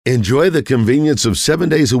Enjoy the convenience of 7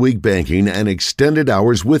 days a week banking and extended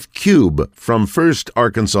hours with Cube from First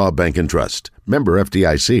Arkansas Bank and Trust. Member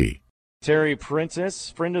FDIC. Terry Prentice,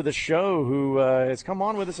 friend of the show, who has come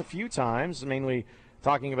on with us a few times, mainly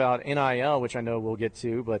talking about NIL, which I know we'll get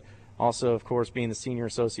to, but also, of course, being the Senior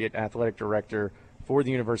Associate Athletic Director for the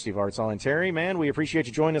University of Arkansas. And Terry, man, we appreciate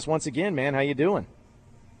you joining us once again, man. How you doing?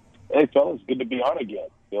 Hey, fellas, good to be on again.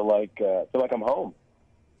 Feel like I'm home.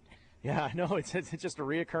 Yeah, I know. It's just a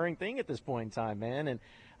reoccurring thing at this point in time, man. And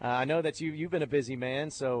I know that you've been a busy man,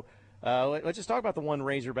 so let's just talk about the One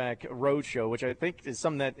Razorback Roadshow, which I think is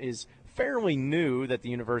something that is fairly new that the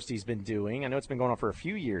university's been doing. I know it's been going on for a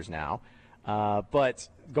few years now, but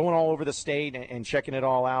going all over the state and checking it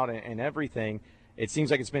all out and everything, it seems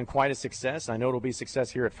like it's been quite a success. I know it'll be a success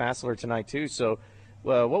here at Fassler tonight too. So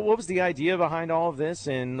what was the idea behind all of this,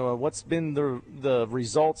 and what's been the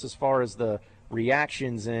results as far as the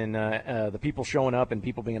reactions and the people showing up and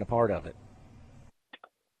people being a part of it?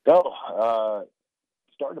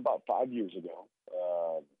 Started about 5 years ago.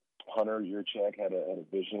 Hunter Yurchek had a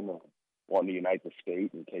vision of wanting to unite the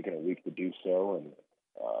state and taking a week to do so,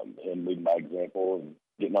 and him leading by example and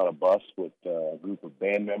getting on a bus with a group of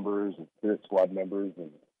band members and spirit squad members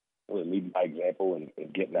and really leading by example and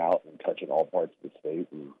getting out and touching all parts of the state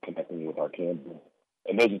and connecting with our kids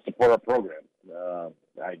and those that support our program. The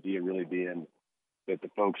idea really being that the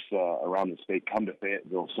folks around the state come to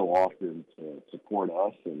Fayetteville so often to support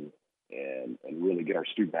us and really get our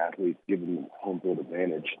student athletes, give them home field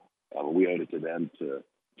advantage. We owed it to them to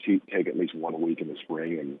take at least 1 week in the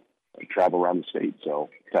spring and travel around the state. So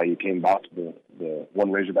that's how you came about to the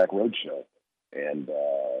One Razorback Roadshow. And,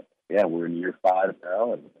 we're in year 5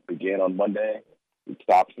 now and began on Monday. We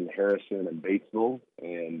stopped in Harrison and Batesville,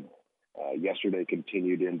 and yesterday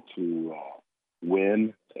continued into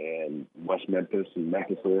Wynn and West Memphis and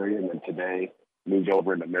Memphis area, and then today moved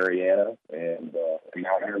over into Marietta and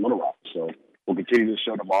now here in Little Rock. So we'll continue the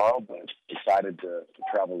show tomorrow, but excited to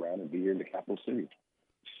travel around and be here in the capital city.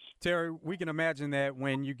 Terry, we can imagine that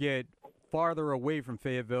when you get farther away from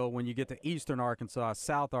Fayetteville, when you get to eastern Arkansas,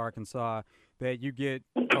 South Arkansas, that you get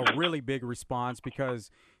a really big response because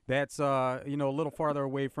that's a little farther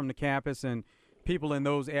away from the campus, and people in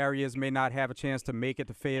those areas may not have a chance to make it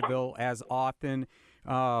to Fayetteville as often.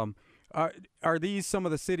 Are these some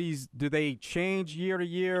of the cities, do they change year to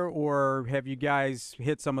year, or have you guys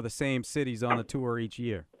hit some of the same cities on the tour each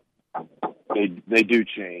year? They do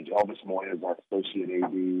change. Elvis Moya is our associate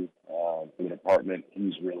AD in the department.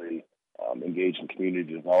 He's really engaged in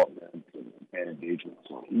community development and fan engagement.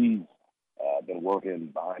 So he's been working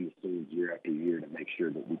behind the scenes year after year to make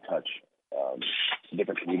sure that we touch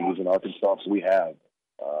different communities in Arkansas. So we have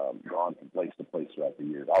gone from place to place throughout the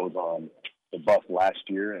years. I was on the bus last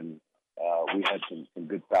year, and we had some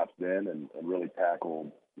good stops then and really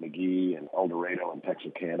tackled McGee and El Dorado and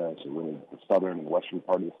Texarkana, so really the southern and western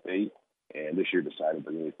part of the state. And this year decided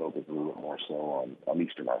to really focus a little bit more so on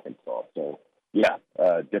eastern Arkansas. So,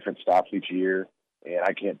 different stops each year. And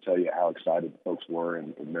I can't tell you how excited the folks were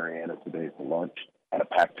in Marietta today for lunch at a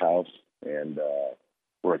packed house. And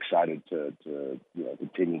we're excited to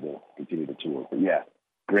continue the tour. But,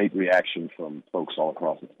 great reaction from folks all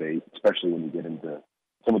across the state, especially when you get into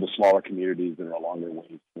some of the smaller communities that are along their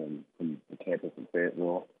way from the campus in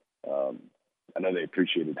Fayetteville. I know they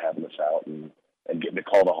appreciated having us out and getting to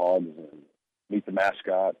call the hogs and meet the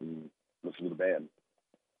mascot and listen to the band.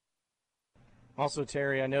 Also,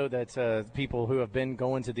 Terry, I know that people who have been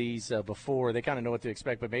going to these before, they kind of know what to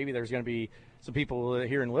expect, but maybe there's going to be some people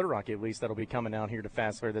here in Little Rock, at least, that'll be coming out here to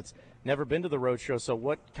Fassler that's never been to the Roadshow. So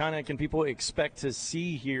what kind of can people expect to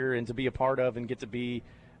see here and to be a part of and get to be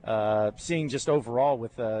seeing just overall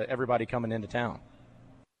with everybody coming into town?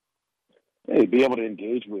 Hey, be able to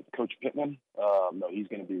engage with Coach Pittman. He's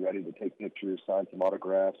going to be ready to take pictures, sign some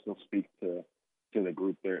autographs. He'll speak to the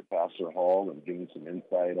group there at Fassler Hall and give them some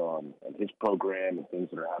insight on his program and things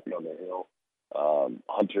that are happening on the Hill.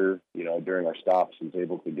 Hunter, during our stops, was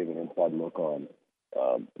able to give an inside look on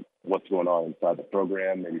what's going on inside the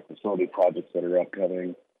program, maybe facility projects that are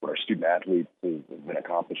upcoming, what our student athletes have been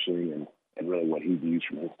accomplishing, and really what he views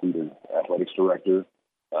from his seat as athletics director.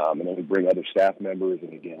 And then we bring other staff members,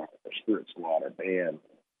 and again, our spirit squad, our band,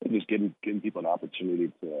 and just giving people an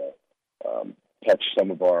opportunity to touch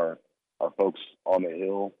some of our folks on the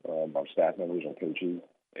Hill, our staff members, our coaches,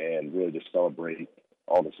 and really just celebrate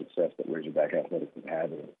all the success that Razorback Athletics have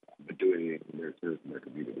had and been doing in their turf and their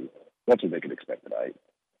community. That's what they can expect tonight.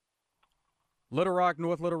 Little Rock,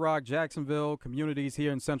 North Little Rock, Jacksonville, communities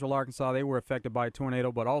here in Central Arkansas, they were affected by a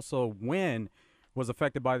tornado, but also Wynn was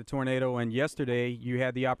affected by the tornado. And yesterday you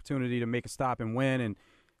had the opportunity to make a stop and win and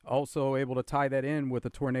also able to tie that in with the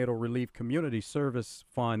Tornado Relief Community Service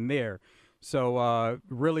Fund there. So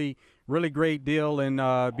really, really great deal, and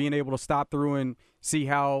being able to stop through and see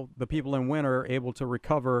how the people in winter are able to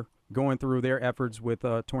recover going through their efforts with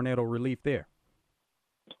tornado relief there.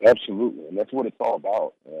 Absolutely, and that's what it's all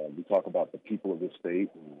about. We talk about the people of the state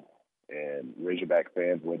and Razorback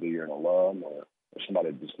fans, whether you're an alum or somebody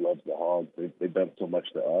that just loves the Hogs. They've done so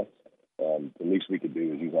much to us. The least we could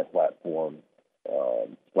do is use our platform,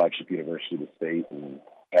 flagship university of the state, and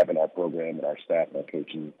having our program and our staff and our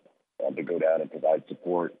coaching to go down and provide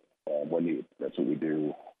support when needed. That's what we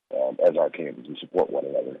do as our campus. We support one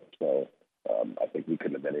another. So I think we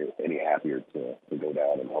couldn't have been any happier to go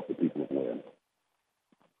down and help the people of Lynn.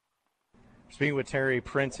 Speaking with Terry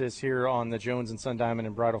Prentice here on the Jones & Son Diamond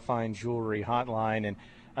and Bridal Fine Jewelry Hotline.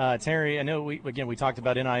 And Terry, I know we talked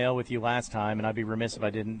about NIL with you last time, and I'd be remiss if I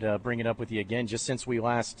didn't bring it up with you again. Just since we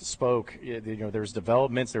last spoke, there's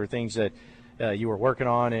developments, there were things that you were working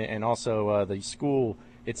on, and also the school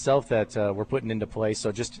itself that we're putting into place.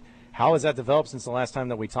 So just how has that developed since the last time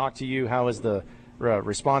that we talked to you? How has the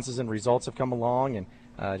responses and results have come along, and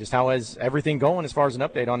just how is everything going as far as an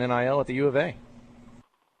update on NIL at the U of A?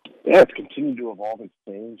 Yeah, it's continued to evolve and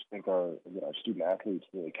change. I think our student athletes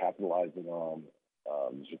really capitalizing on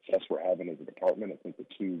the success we're having as a department. I think the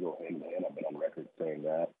two go hand in hand. I've been on record saying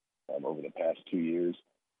that over the past 2 years.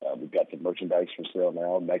 We've got some merchandise for sale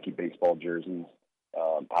now, Nike baseball jerseys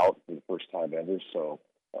out for the first time ever. So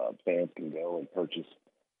fans can go and purchase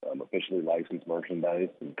officially licensed merchandise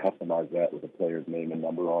and customize that with a player's name and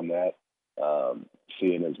number on that.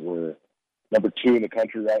 Seeing as we're number 2 in the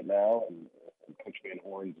country right now, and Coach Van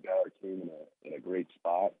Horn's got our team in a great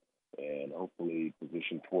spot and hopefully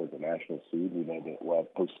positioned towards a national seed. We know that we'll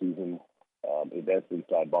have postseason events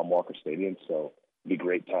inside Baum-Walker Stadium, so it'll be a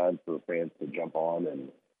great time for fans to jump on and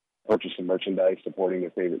purchase some merchandise supporting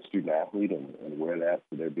their favorite student athlete and wear that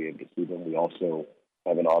so they'll be able to see them. We also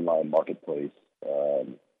have an online marketplace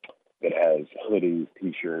that has hoodies,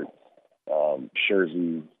 T-shirts,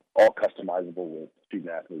 jerseys, all customizable with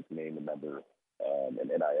student athlete's name and number and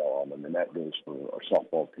NIL on them, and that goes for our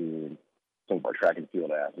softball team, some of our track and field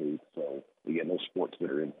athletes. So again, those sports that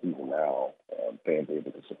are in season now, fans are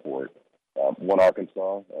able to support. One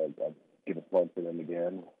Arkansas, I'll give a plug for them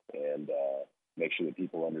again, and make sure that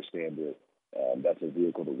people understand that that's a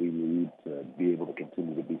vehicle that we need to be able to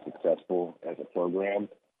continue to be successful as a program.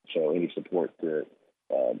 So any support that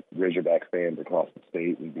Razorback fans across the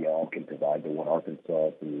state and beyond can provide to One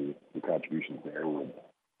Arkansas through the contributions there would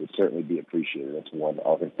certainly be appreciated. That's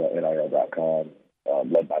OneArkansasNIL.com,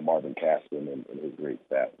 led by Marvin Caston and his great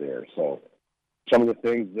staff there. So some of the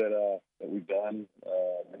things that we've done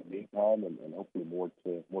in the meantime, and hopefully more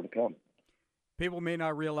to come. People may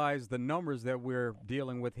not realize the numbers that we're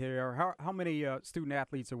dealing with here. How many student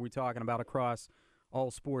athletes are we talking about across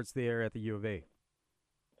all sports there at the U of A?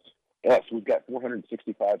 Yes, we've got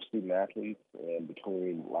 465 student athletes, and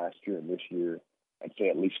between last year and this year, I'd say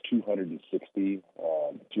at least 260,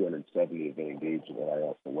 270 have been engaged in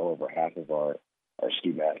NIL, so well over half of our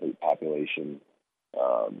student athlete population.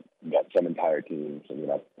 We've got some entire teams. I mean,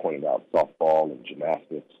 I've pointed out softball and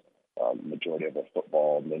gymnastics. Majority of our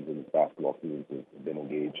football, men's and basketball teams have been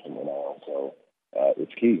engaged in NIL, so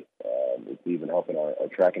it's key. It's even helping our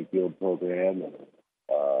track and field program and,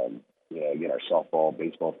 again, our softball,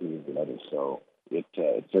 baseball teams and others. So it's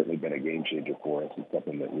certainly been a game changer for us. It's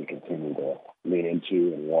something that we continue to lean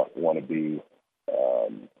into and want to be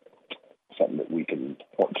something that we can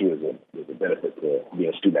point to as a benefit to be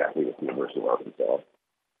a student athlete at the University of Arkansas.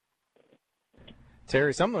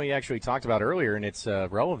 Terry, something we actually talked about earlier, and it's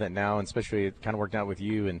relevant now, and especially it kind of worked out with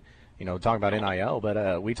you and, talking about NIL,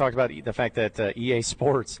 but we talked about the fact that EA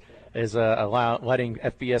Sports is letting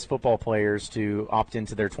FBS football players to opt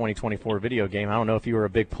into their 2024 video game. I don't know if you were a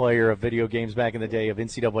big player of video games back in the day of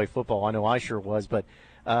NCAA football. I know I sure was, but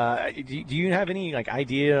do you have any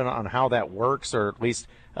idea on how that works, or at least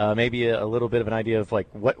maybe a little bit of an idea of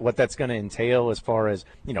what that's going to entail as far as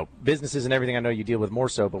businesses and everything? I know you deal with more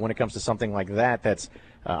so, but when it comes to something like that's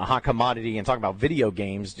a hot commodity and talking about video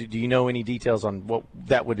games, do you know any details on what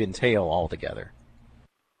that would entail altogether?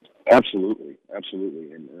 Absolutely.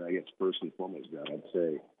 And I guess first and foremost, John, I'd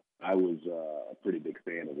say I was a pretty big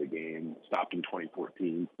fan of the game. Stopped in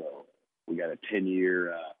 2014, so we got a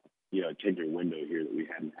 10-year window here that we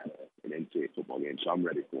hadn't had an NCAA football game. So I'm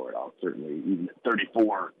ready for it. I'll certainly, even at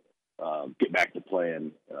 34, get back to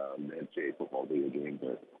playing the NCAA football video game.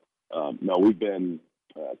 But no, we've been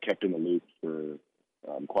kept in the loop for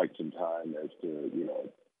quite some time as to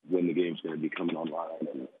when the game's going to be coming online.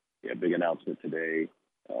 And big announcement today.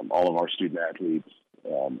 All of our student athletes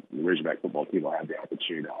the Razorback football team will have the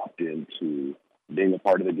opportunity to opt into being a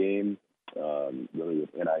part of the game, really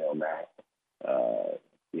with NIL now.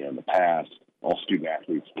 In the past, all student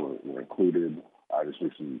athletes were included.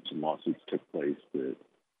 Obviously, some lawsuits took place that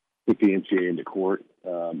took the NCAA into court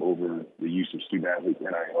over the use of student athletes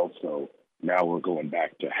NIL. So now we're going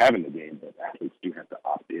back to having the game, but athletes do have to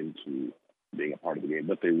opt into being a part of the game,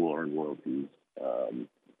 but they will earn royalties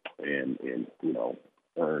and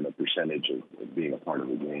earn a percentage of being a part of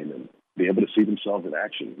the game and be able to see themselves in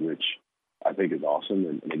action, which I think is awesome.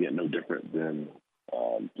 And again, no different than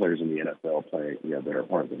players in the NFL playing, that are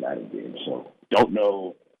part of the Madden game. So don't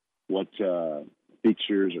know what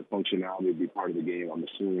features or functionality will be part of the game. I'm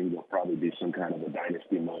assuming there'll probably be some kind of a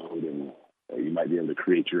dynasty mode, and you might be able to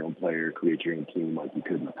create your own player, create your own team like you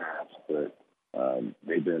could in the past. But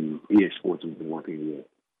EA Sports has been working with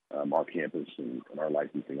our campus and our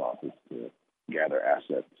licensing office to gather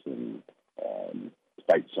assets and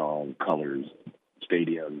fight song, colors,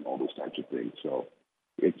 stadium, all those types of things. So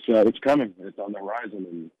it's coming. It's on the horizon,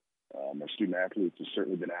 and our student athletes have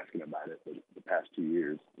certainly been asking about it for the past 2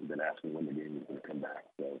 years. We've been asking when the game is going to come back.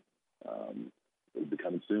 So it'll be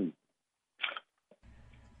coming soon.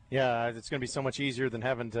 Yeah, it's going to be so much easier than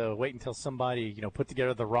having to wait until somebody, put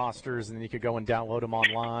together the rosters, and then you could go and download them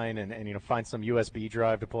online and find some USB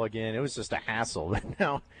drive to plug in. It was just a hassle. But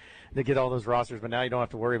now to get all those rosters, but now you don't have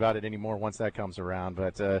to worry about it anymore once that comes around.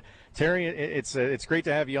 But Terry, it's great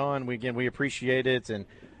to have you on. We appreciate it, and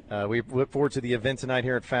we look forward to the event tonight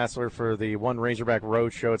here at Fassler for the One Razorback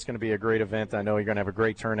Road Show. It's going to be a great event. I know you're going to have a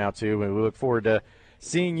great turnout too, and we look forward to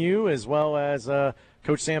seeing you as well as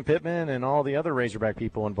Coach Sam Pittman and all the other Razorback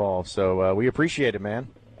people involved. So we appreciate it, man.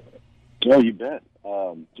 Oh, you bet.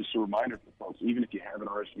 Just a reminder for folks, even if you haven't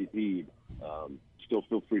RSVP'd, still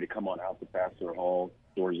feel free to come on out to Fassler Hall.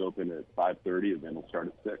 Doors open at 5:30, and then we'll start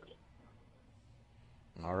at 6.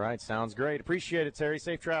 All right, sounds great. Appreciate it, Terry.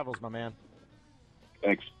 Safe travels, my man.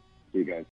 Thanks. See you guys.